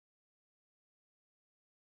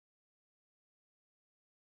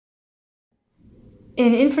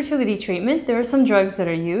In infertility treatment, there are some drugs that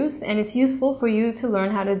are used, and it's useful for you to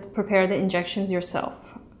learn how to prepare the injections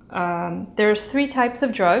yourself. There's 3 types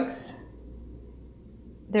of drugs.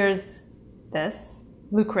 There's this,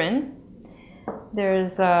 Lucrin,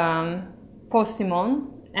 there's Postimon,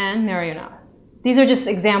 and Marional. These are just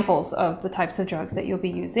examples of the types of drugs that you'll be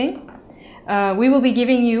using. We will be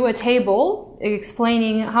giving you a table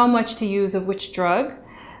explaining how much to use of which drug,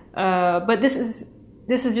 but this is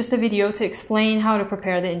just a video to explain how to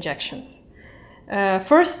prepare the injections.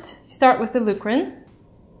 First, start with the Lucrin.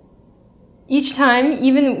 Each time,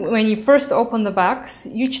 even when you first open the box,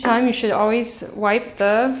 each time you should always wipe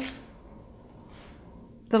the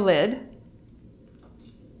lid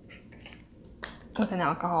with an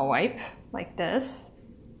alcohol wipe, like this.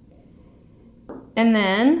 And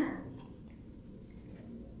then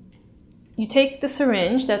you take the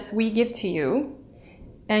syringe that we give to you,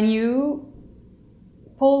 and you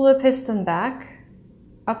pull the piston back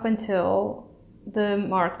up until the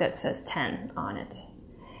mark that says 10 on it.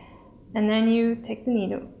 And then you take the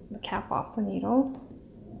needle, the cap off the needle,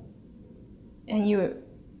 and you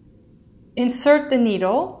insert the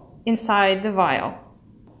needle inside the vial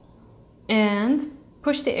and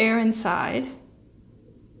push the air inside.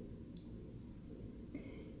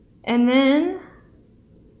 And then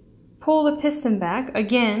pull the piston back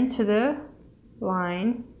again to the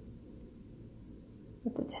line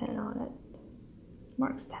with the 10 on it. This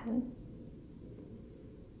marks 10.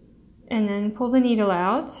 And then pull the needle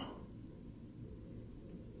out.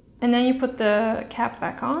 And then you put the cap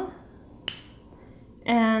back on.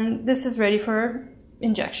 And this is ready for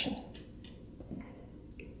injection.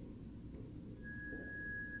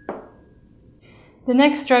 The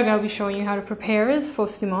next drug I'll be showing you how to prepare is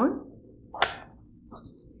Postimon.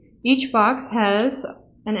 Each box has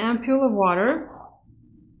an ampule of water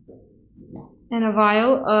and a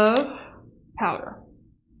vial of powder.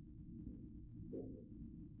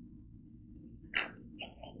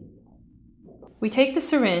 We take the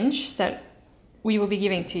syringe that we will be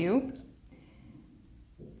giving to you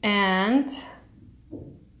and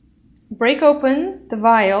break open the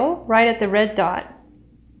vial right at the red dot,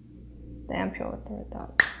 the ampule at the red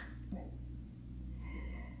dot.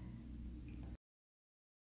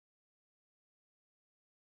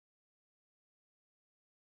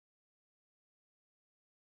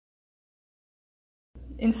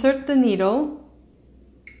 Insert the needle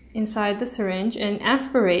inside the syringe and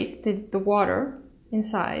aspirate the water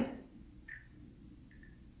inside.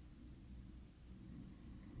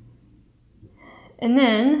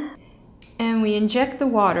 And we inject the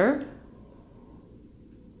water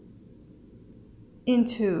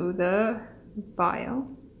into the vial.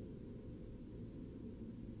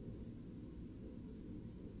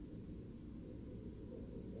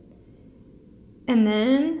 And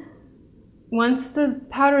then once the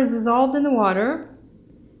powder is dissolved in the water,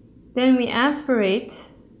 then we aspirate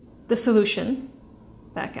the solution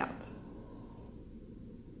back out.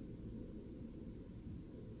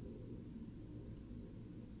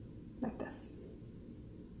 Like this.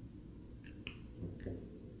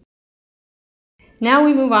 Now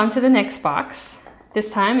we move on to the next box. This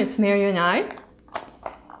time it's Marional.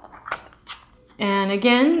 And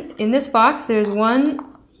again, in this box there's 1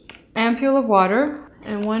 ampule of water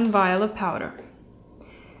and 1 vial of powder.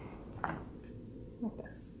 Like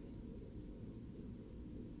this.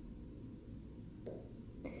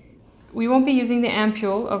 We won't be using the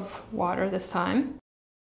ampule of water this time.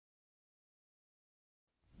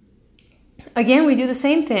 Again, we do the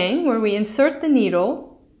same thing where we insert the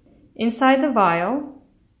needle inside the vial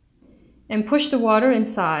and push the water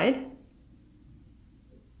inside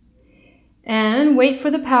and wait for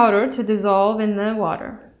the powder to dissolve in the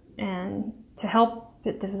water. And to help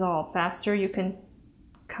it dissolve faster, you can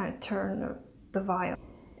kind of turn the vial.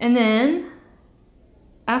 And then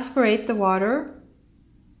aspirate the water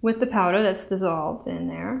with the powder that's dissolved in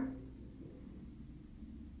there.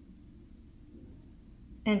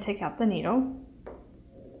 And take out the needle.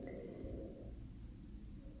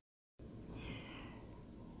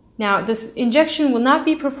 Now, this injection will not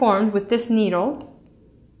be performed with this needle.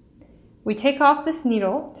 We take off this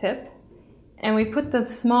needle tip and we put the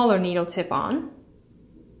smaller needle tip on.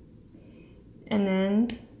 And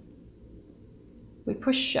then we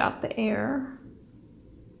push out the air.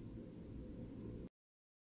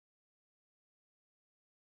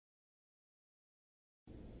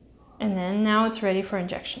 And then now it's ready for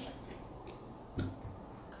injection.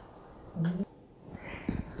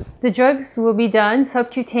 The drugs will be done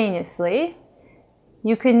subcutaneously.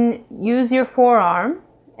 You can use your forearm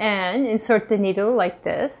and insert the needle like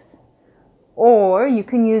this, or you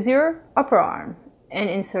can use your upper arm and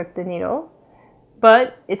insert the needle.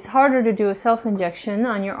 But it's harder to do a self-injection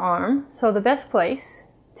on your arm, so the best place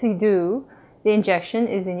to do the injection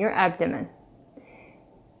is in your abdomen.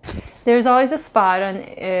 There's always a spot on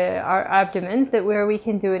our abdomens where we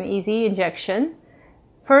can do an easy injection.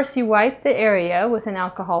 First, you wipe the area with an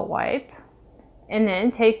alcohol wipe, and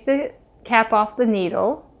then take the cap off the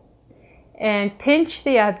needle and pinch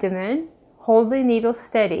the abdomen, hold the needle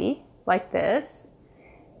steady like this,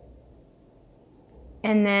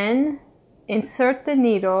 and then insert the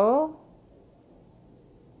needle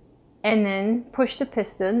and then push the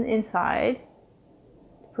piston inside,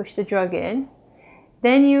 push the drug in.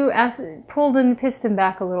 Then you pull the piston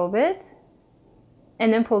back a little bit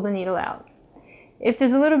and then pull the needle out. If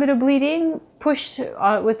there's a little bit of bleeding, push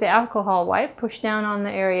with the alcohol wipe, push down on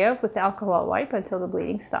the area with the alcohol wipe until the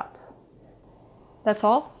bleeding stops. That's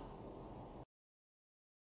all.